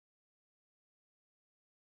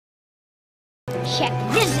Check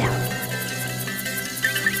this out.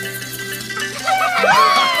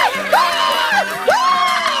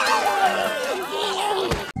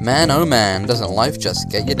 Man, oh man, doesn't life just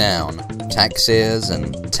get you down? Taxes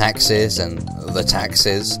and the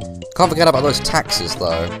taxes. Can't forget about those taxes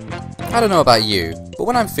though. I don't know about you, but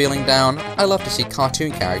when I'm feeling down, I love to see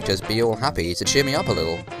cartoon characters be all happy to cheer me up a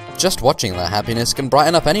little. Just watching their happiness can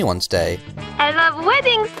brighten up anyone's day. I love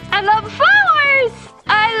weddings. I love flowers.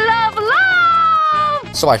 I love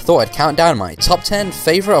love. So I thought I'd count down my top 10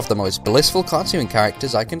 favourite of the most blissful cartoon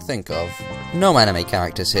characters I can think of. No anime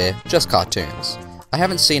characters here, just cartoons. I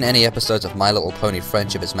haven't seen any episodes of My Little Pony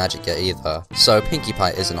Friendship is Magic yet either, so Pinkie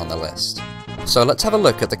Pie isn't on the list. So let's have a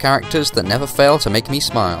look at the characters that never fail to make me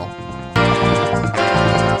smile.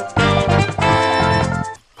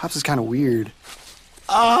 Pops is kinda weird.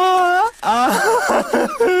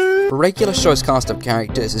 Regular Show's cast of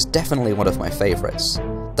characters is definitely one of my favourites.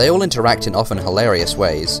 They all interact in often hilarious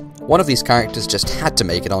ways. One of these characters just had to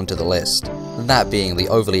make it onto the list, that being the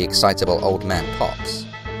overly excitable old man Pops.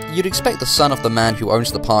 You'd expect the son of the man who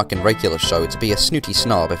owns the park in Regular Show to be a snooty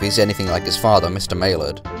snob if he's anything like his father, Mr.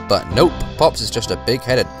 Maylard. But nope, Pops is just a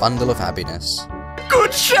big-headed bundle of happiness.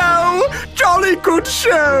 Good show! Jolly good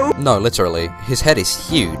show! No, literally, his head is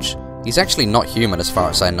huge. He's actually not human as far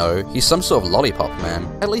as I know, he's some sort of lollipop man.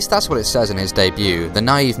 At least that's what it says in his debut, The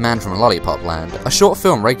Naive Man from Lollipop Land, a short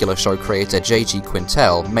film Regular Show creator J.G.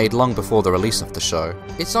 Quintel made long before the release of the show.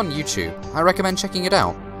 It's on YouTube, I recommend checking it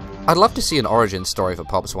out. I'd love to see an origin story for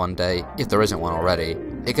Pops one day, if there isn't one already.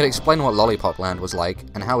 It could explain what Lollipop Land was like,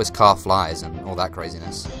 and how his car flies, and all that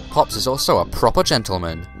craziness. Pops is also a proper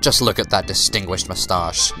gentleman. Just look at that distinguished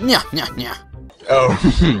moustache. Nya, nya, nya.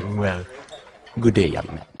 Oh, well, good day, young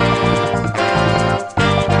man.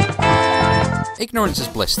 Ignorance is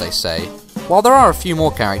bliss, they say. While there are a few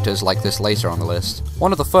more characters like this later on the list,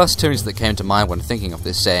 one of the first tunes that came to mind when thinking of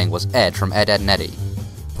this saying was Ed from Ed, Edd n Eddy.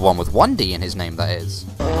 The one with one D in his name, that is.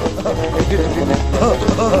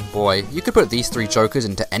 Boy, you could put these three jokers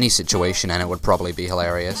into any situation and it would probably be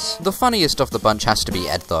hilarious. The funniest of the bunch has to be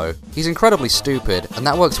Ed though. He's incredibly stupid, and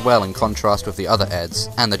that works well in contrast with the other Eds,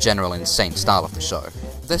 and the general insane style of the show.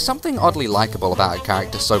 There's something oddly likable about a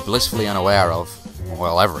character so blissfully unaware of,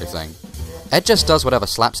 well, everything. Ed just does whatever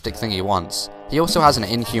slapstick thing he wants. He also has an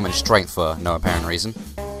inhuman strength for no apparent reason.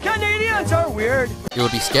 Canadians are weird! It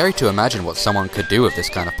would be scary to imagine what someone could do with this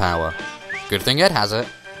kind of power. Good thing Ed has it.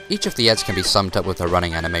 Each of the Eds can be summed up with a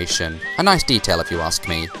running animation. A nice detail if you ask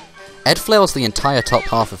me. Ed flails the entire top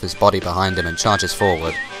half of his body behind him and charges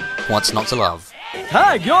forward. What's not to love?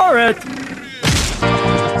 Tag, you're it!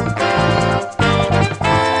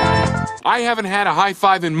 I haven't had a high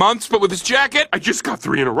five in months, but with this jacket, I just got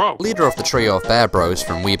 3 in a row. Leader of the trio of Bear Bros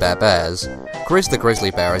from We Bare Bears, Grizz the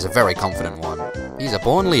Grizzly Bear is a very confident one. He's a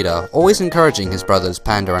born leader, always encouraging his brothers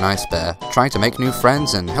Panda and Ice Bear, trying to make new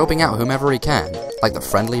friends and helping out whomever he can, like the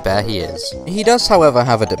friendly bear he is. He does, however,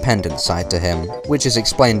 have a dependent side to him, which is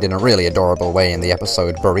explained in a really adorable way in the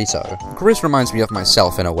episode Burrito. Grizz reminds me of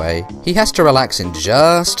myself in a way. He has to relax in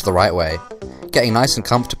just the right way. Getting nice and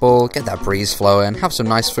comfortable, get that breeze flowing, have some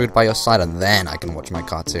nice food by your side, and then I can watch my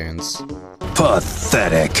cartoons.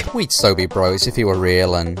 Pathetic. We'd so be bros if he were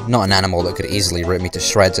real and not an animal that could easily rip me to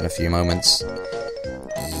shreds in a few moments.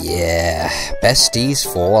 Yeah, besties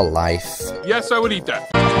for life. Yes, I would eat that.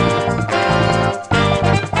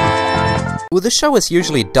 With the show as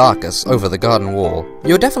usually darkest over the garden wall,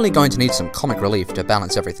 you're definitely going to need some comic relief to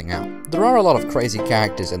balance everything out. There are a lot of crazy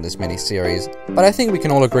characters in this mini-series, but I think we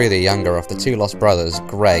can all agree the younger of the two lost brothers,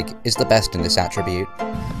 Greg, is the best in this attribute.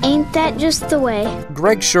 Ain't that just the way?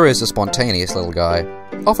 Greg sure is a spontaneous little guy,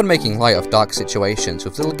 often making light of dark situations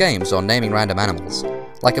with little games or naming random animals,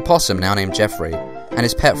 like a possum now named Jeffrey, and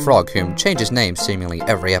his pet frog whom changes names seemingly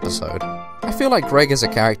every episode. I feel like Greg is a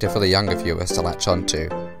character for the younger viewers to latch onto,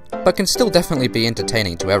 but can still definitely be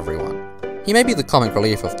entertaining to everyone. He may be the comic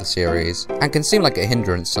relief of the series, and can seem like a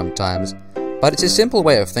hindrance sometimes, but it's his simple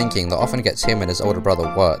way of thinking that often gets him and his older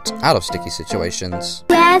brother Wirt out of sticky situations.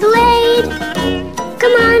 Adelaide!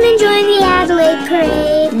 Come on and join the Adelaide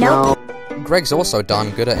parade. Nope. Greg's also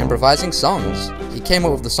darn good at improvising songs. He came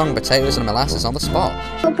up with the song Potatoes and Molasses on the spot.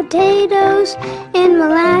 Potatoes and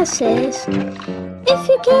molasses. If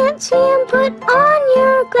you can't see 'em, put on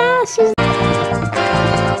your glasses.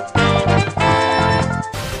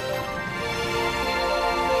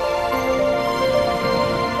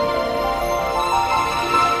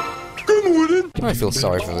 I feel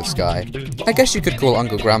sorry for this guy. I guess you could call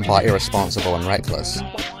Uncle Grandpa irresponsible and reckless,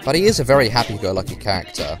 but he is a very happy-go-lucky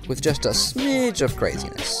character, with just a smidge of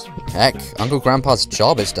craziness. Heck, Uncle Grandpa's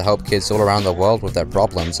job is to help kids all around the world with their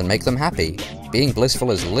problems and make them happy. Being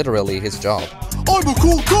blissful is literally his job. I'm a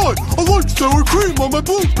cool guy. I like sour cream on my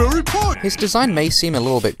blueberry pie. His design may seem a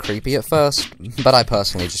little bit creepy at first, but I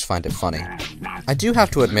personally just find it funny. I do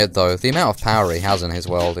have to admit though, the amount of power he has in his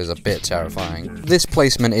world is a bit terrifying. This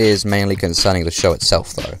placement is mainly concerning the show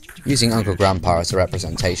itself though, using Uncle Grandpa as a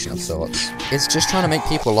representation of sorts. It's just trying to make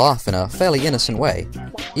people laugh in a fairly innocent way.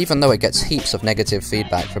 Even though it gets heaps of negative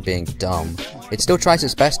feedback for being dumb, it still tries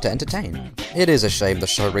its best to entertain. It is a shame the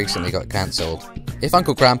show recently got cancelled. If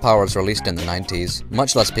Uncle Grandpa was released in the 90s,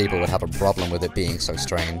 much less people would have a problem with it being so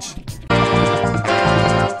strange.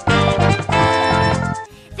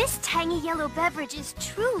 This tangy yellow beverage is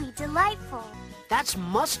truly delightful. That's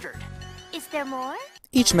mustard. Is there more?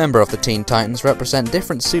 Each member of the Teen Titans represent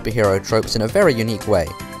different superhero tropes in a very unique way,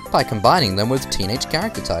 by combining them with teenage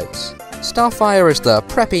character types. Starfire is the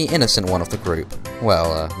preppy, innocent one of the group.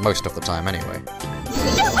 Well, most of the time anyway.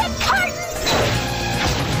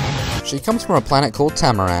 She comes from a planet called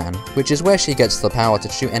Tamaran, which is where she gets the power to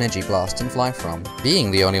shoot energy blasts and fly from.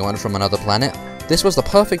 Being the only one from another planet, this was the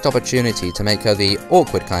perfect opportunity to make her the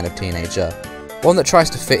awkward kind of teenager. One that tries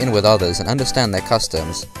to fit in with others and understand their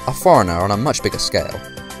customs, a foreigner on a much bigger scale.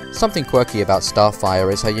 Something quirky about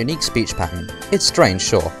Starfire is her unique speech pattern. It's strange,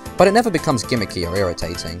 sure, but it never becomes gimmicky or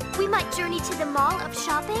irritating. We might journey to the mall of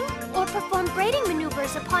shopping, or perform braiding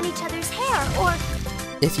maneuvers upon each other's hair, or...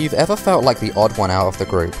 If you've ever felt like the odd one out of the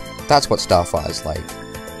group, that's what Starfire's like.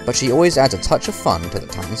 But she always adds a touch of fun to the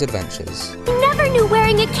Titans' adventures. I never knew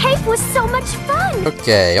wearing a cape was so much fun!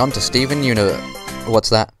 Okay, on to Steven What's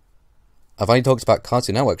that? I've only talked about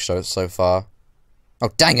Cartoon Network shows so far. Oh,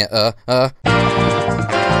 dang it, Oh my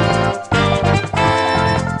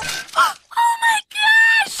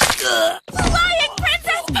gosh! Flying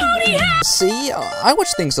Princess Pony Hat! See, I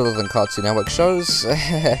watch things other than Cartoon Network shows.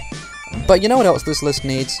 But you know what else this list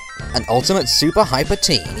needs? An ultimate super hyper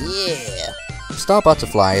teen, yeah! Star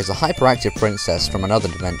Butterfly is a hyperactive princess from another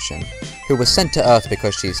dimension, who was sent to Earth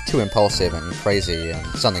because she's too impulsive and crazy and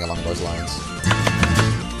something along those lines.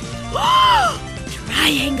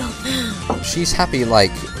 Triangle. She's happy,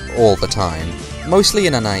 like, all the time. Mostly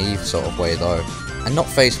in a naive sort of way though, and not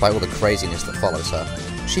fazed by all the craziness that follows her.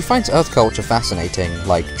 She finds Earth culture fascinating,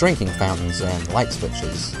 like drinking fountains and light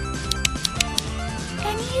switches.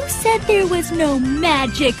 And you said there was no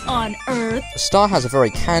magic on Earth? Star has a very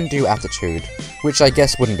can-do attitude, which I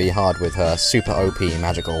guess wouldn't be hard with her super OP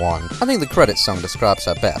magical wand. I think the credits song describes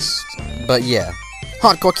her best. But yeah,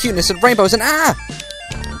 hardcore cuteness and rainbows and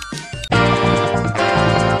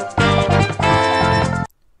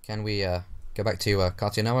Can we, go back to,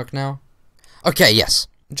 Cartoon Network now? Okay, yes.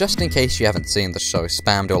 Just in case you haven't seen the show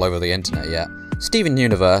spammed all over the internet yet, Steven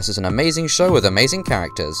Universe is an amazing show with amazing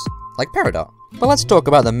characters, like Peridot. But let's talk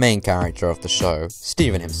about the main character of the show,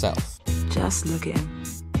 Steven himself. Just look at him.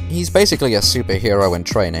 He's basically a superhero in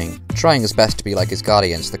training, trying his best to be like his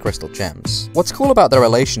guardians, the Crystal Gems. What's cool about their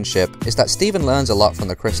relationship is that Steven learns a lot from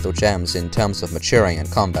the Crystal Gems in terms of maturing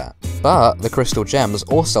and combat. But the Crystal Gems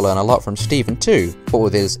also learn a lot from Steven too, but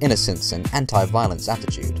with his innocence and anti-violence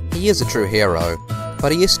attitude. He is a true hero,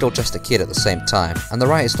 but he is still just a kid at the same time, and the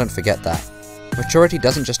writers don't forget that. Maturity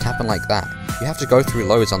doesn't just happen like that. You have to go through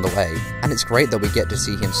lows on the way, and it's great that we get to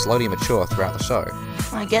see him slowly mature throughout the show.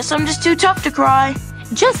 I guess I'm just too tough to cry.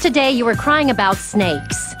 Just today you were crying about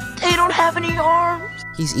snakes. They don't have any arms.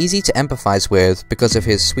 He's easy to empathize with because of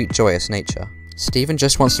his sweet, joyous nature. Steven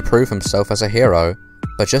just wants to prove himself as a hero,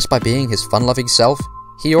 but just by being his fun-loving self,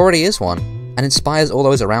 he already is one, and inspires all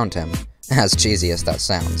those around him, as cheesy as that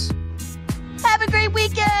sounds. Have a great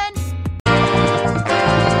weekend!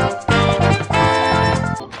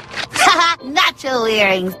 Nacho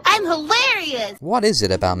earrings! I'm hilarious! What is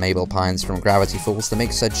it about Mabel Pines from Gravity Falls that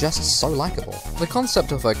makes her just so likable? The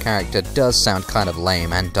concept of her character does sound kind of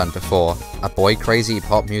lame and done before. A boy-crazy,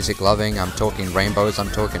 pop music-loving, I'm talking rainbows, I'm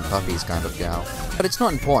talking puppies kind of gal. But it's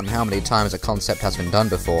not important how many times a concept has been done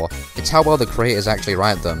before, it's how well the creators actually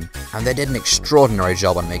write them, and they did an extraordinary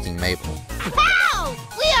job on making Mabel. Pow!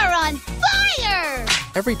 We are on fire!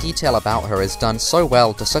 Every detail about her is done so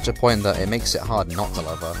well to such a point that it makes it hard not to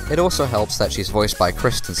love her. It also helps that she's voiced by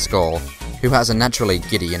Kristen Schaal, who has a naturally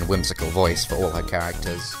giddy and whimsical voice for all her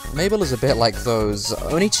characters. Mabel is a bit like those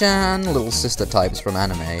Oni-chan little sister types from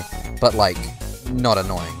anime, but like, not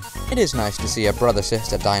annoying. It is nice to see a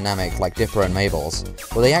brother-sister dynamic like Dipper and Mabel's,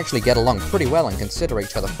 where they actually get along pretty well and consider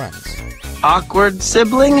each other friends. Awkward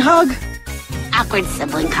sibling hug? Awkward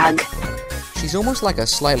sibling hug. She's almost like a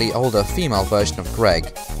slightly older female version of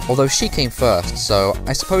Greg, although she came first, so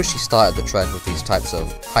I suppose she started the trend with these types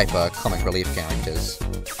of hyper comic relief characters.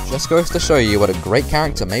 Just goes to show you what a great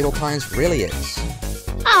character Mabel Pines really is.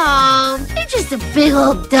 You're just a big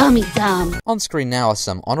old dummy dumb. On screen now are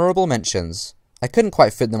some honorable mentions. I couldn't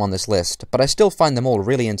quite fit them on this list, but I still find them all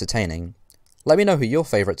really entertaining. Let me know who your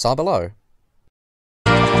favourites are below.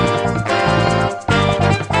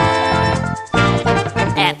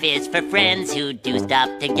 F is for friends who do stuff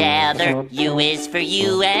together. U is for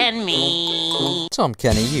you and me. Tom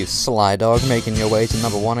Kenny, you sly dog, making your way to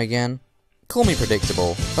number 1 again. Call me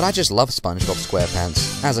predictable, but I just love SpongeBob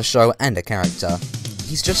SquarePants, as a show and a character.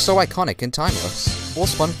 He's just so iconic and timeless. All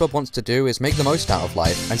SpongeBob wants to do is make the most out of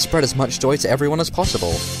life and spread as much joy to everyone as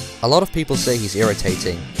possible. A lot of people say he's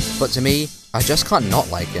irritating, but to me, I just can't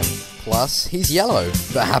not like him. Plus, he's yellow,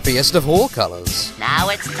 the happiest of all colours. Now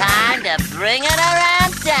it's time to bring it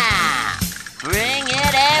around town. Bring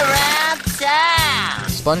it around town.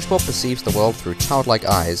 SpongeBob perceives the world through childlike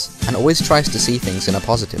eyes and always tries to see things in a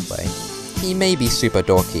positive way. He may be super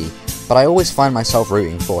dorky, but I always find myself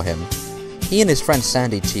rooting for him. He and his friend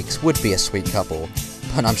Sandy Cheeks would be a sweet couple,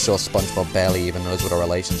 but I'm sure SpongeBob barely even knows what a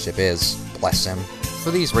relationship is. Bless him.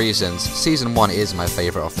 For these reasons, Season 1 is my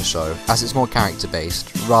favourite of the show, as it's more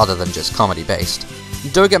character-based, rather than just comedy-based.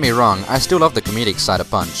 Don't get me wrong, I still love the comedic side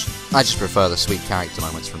of Punch, I just prefer the sweet character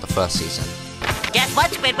moments from the first season. Guess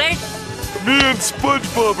what, Squidward? Me and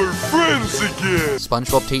SpongeBob are friends again!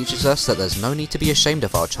 SpongeBob teaches us that there's no need to be ashamed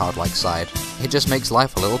of our childlike side. It just makes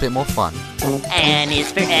life a little bit more fun. N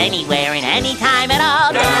is for anywhere and anytime at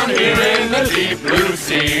all. Down here in the deep blue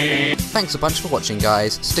sea. Thanks a bunch for watching,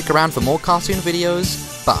 guys. Stick around for more cartoon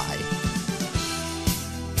videos. Bye.